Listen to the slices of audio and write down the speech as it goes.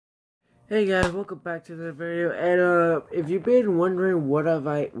Hey guys, welcome back to the video. And if you've been wondering why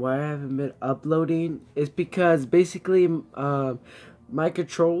I haven't been uploading, it's because basically my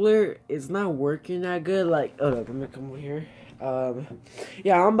controller is not working that good. Like, hold up, let me come over here.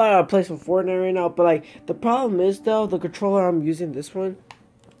 Yeah, I'm about to play some Fortnite right now, but like the problem is though, the controller I'm using, this one,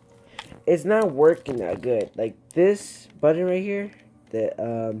 it's not working that good. Like this button right here,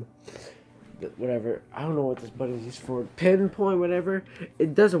 whatever, I don't know what this button is used for, pinpoint, whatever,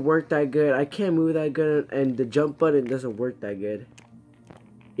 it doesn't work that good. I can't move that good, and the jump button doesn't work that good.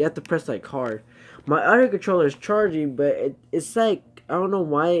 You have to press like hard. My other controller is charging, but it's like, I don't know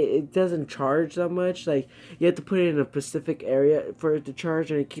why it doesn't charge that much. Like, you have to put it in a specific area for it to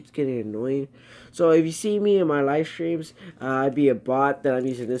charge, and it keeps getting annoying. So if you see me in my live streams, I'd be a bot that I'm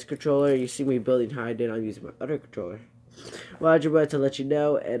using this controller. You see me building how I did, I'm using my other controller. Well, I just wanted to let you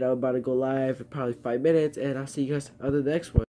know, and I'm about to go live in probably 5 minutes, and I'll see you guys on the next one.